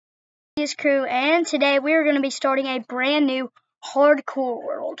Crew, and today we're going to be starting a brand new hardcore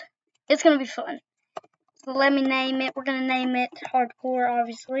world. It's going to be fun. So let me name it. We're going to name it hardcore,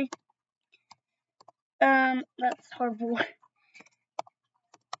 obviously. That's hardcore.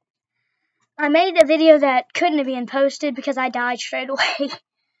 I made a video that couldn't have been posted because I died straight away.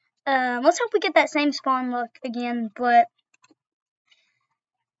 Let's hope we get that same spawn look again, but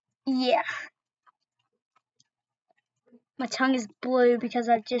yeah. My tongue is blue because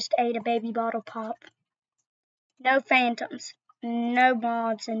I just ate a baby bottle pop. No phantoms, no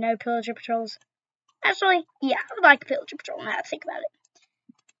mobs, and no pillager patrols. Actually, yeah, I would like pillager patrol now I think about it.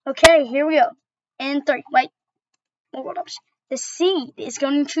 Okay, here we go. In 3, wait. Hold up. The seed is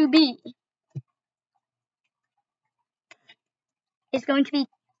going to be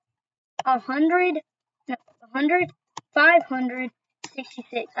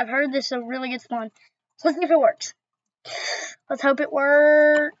 566. I've heard this is a really good spawn. So let's see if it works. Let's hope it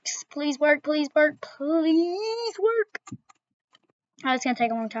works. Please work, please work, please work. Oh, it's gonna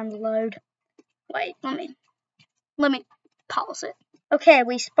take a long time to load. Wait, let me pause it. Okay,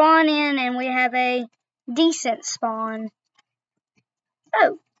 we spawn in and we have a decent spawn.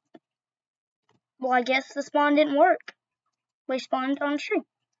 Oh. Well, I guess the spawn didn't work. We spawned on a tree.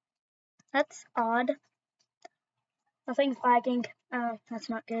 That's odd. Nothing's lagging. Oh,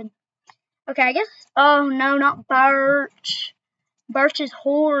 that's not good. Okay, I guess. Oh, no, not Birch. Birch is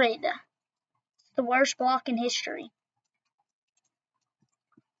horrid. It's the worst block in history.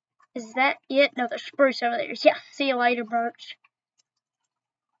 Is that it? No, there's spruce over there. Yeah, see you later, Birch.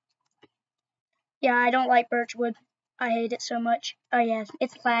 Yeah, I don't like birchwood. I hate it so much. Oh, yeah,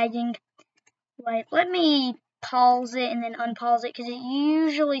 it's lagging. Wait, let me pause it and then unpause it because it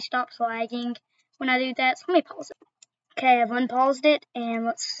usually stops lagging when I do that. So let me pause it. Okay, I've unpaused it and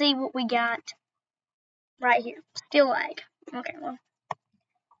let's see what we got right here. Still lag. Okay, well,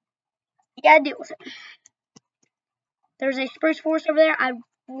 you gotta deal with it. There's a spruce forest over there. I'd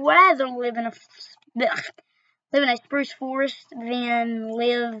rather live in a spruce forest than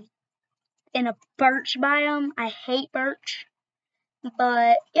live in a birch biome. I hate birch.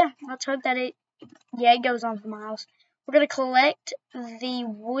 But yeah, let's hope that it goes on for miles. We're gonna collect the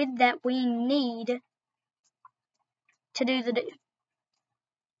wood that we need to do the do.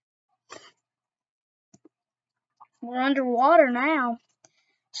 We're underwater now.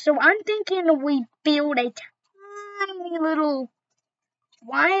 So I'm thinking we build a tiny little.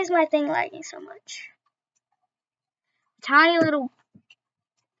 Why is my thing lagging so much? Tiny little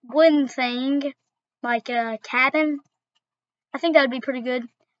wooden thing, like a cabin. I think that would be pretty good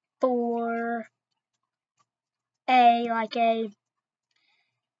for a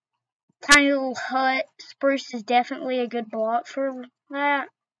tiny little hut. Spruce is definitely a good block for that.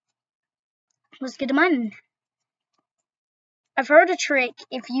 Let's get to mining. I've heard a trick.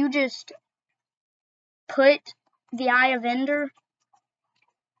 If you just put the Eye of Ender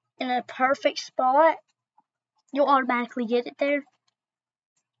in a perfect spot, you'll automatically get it there.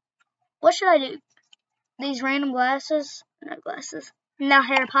 What should I do? These random glasses? No glasses. No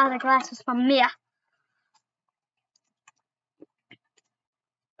Harry Potter glasses for me.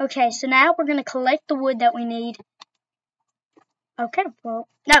 Okay, so now we're going to collect the wood that we need. Okay, well,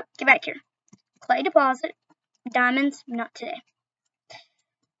 no, get back here. Clay deposit. Diamonds, not today.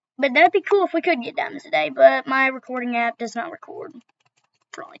 But that'd be cool if we could get diamonds today, but my recording app does not record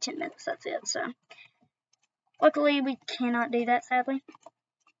for only 10 minutes, that's it, so. Luckily, we cannot do that, sadly.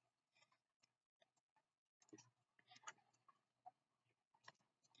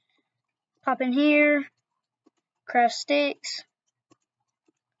 Pop in here. Craft sticks.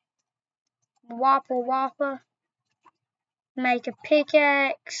 Wappa. Make a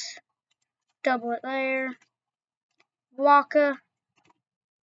pickaxe. Double it there. Waka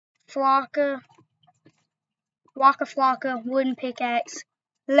flocka, wooden pickaxe.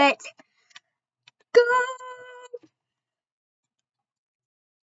 Let's go!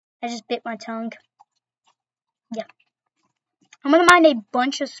 I just bit my tongue. Yeah. I'm gonna mine a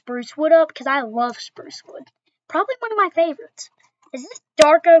bunch of spruce wood up because I love spruce wood. Probably one of my favorites. Is this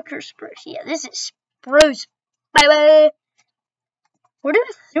dark oak or spruce? Yeah, this is spruce, baby. We're doing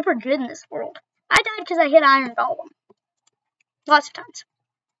super good in this world. I died because I hit iron golem. Lots of times.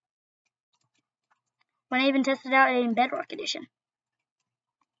 When I even tested out in Bedrock Edition.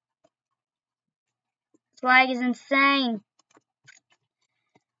 This lag is insane.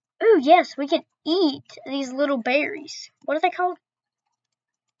 Ooh, yes, we can eat these little berries. What are they called?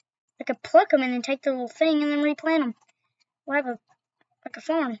 I could pluck them and then take the little thing and then replant them. We'll have a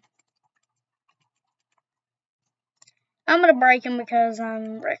farm. I'm going to break them because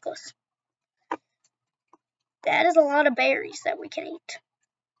I'm reckless. That is a lot of berries that we can eat.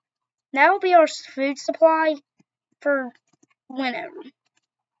 That will be our food supply for whenever.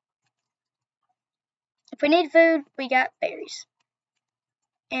 If we need food, we got berries.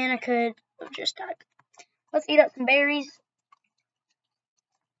 And I could have just died. Let's eat up some berries.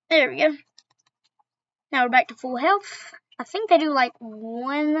 There we go. Now we're back to full health. I think they do like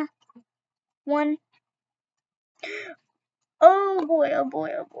one. Oh boy, oh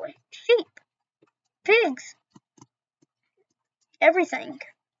boy, oh boy. Sheep. Pigs. Everything.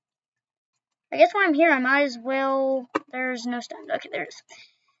 I guess while I'm here, I might as well. There's no stone. Okay, there it is.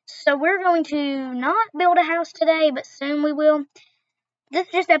 So we're going to not build a house today, but soon we will. This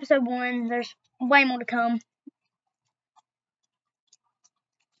is just episode 1. There's way more to come.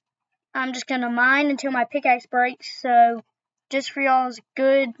 I'm just going to mine until my pickaxe breaks. So just for y'all's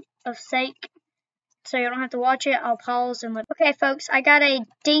good of sake, so you don't have to watch it, I'll pause and look. Okay, folks, I got a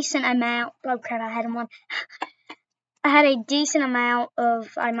decent amount. Oh crap, I had one. I had a decent amount of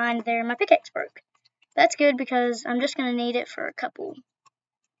I mined there. My pickaxe broke. That's good because I'm just going to need it for a couple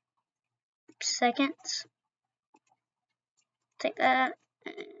seconds. Take that.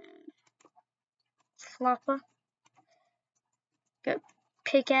 Flopper. Go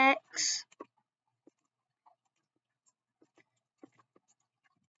pickaxe.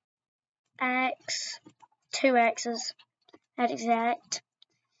 Axe. 2 axes. That's exact.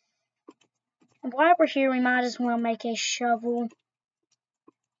 And while we're here, we might as well make a shovel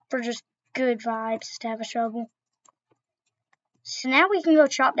for just good vibes to have a shovel. So now we can go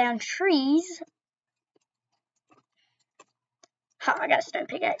chop down trees. Oh, I got a stone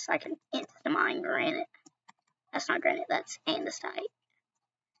pickaxe. I can insta-mine granite. That's not granite, that's andesite.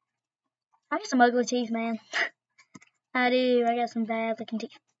 I got some ugly teeth, man. I do. I got some bad looking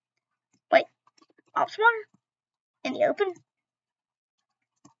teeth. Wait, mob spawner? In the open?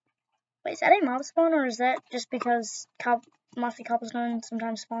 Wait, is that a mob spawn, or is that just because mossy cobblestone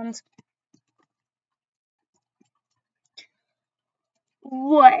sometimes spawns?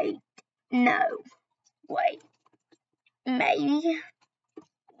 Wait, no. Wait, maybe.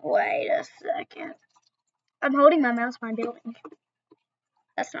 Wait a second. I'm holding my mouse while I'm building.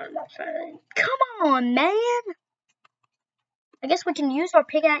 That's not a mob spawn. Come on, man! I guess we can use our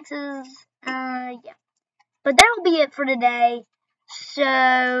pickaxes. Yeah. But that'll be it for today.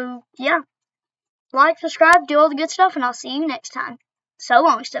 So, yeah. Like, subscribe, do all the good stuff, and I'll see you next time. So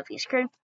long, Stuffiest Crew.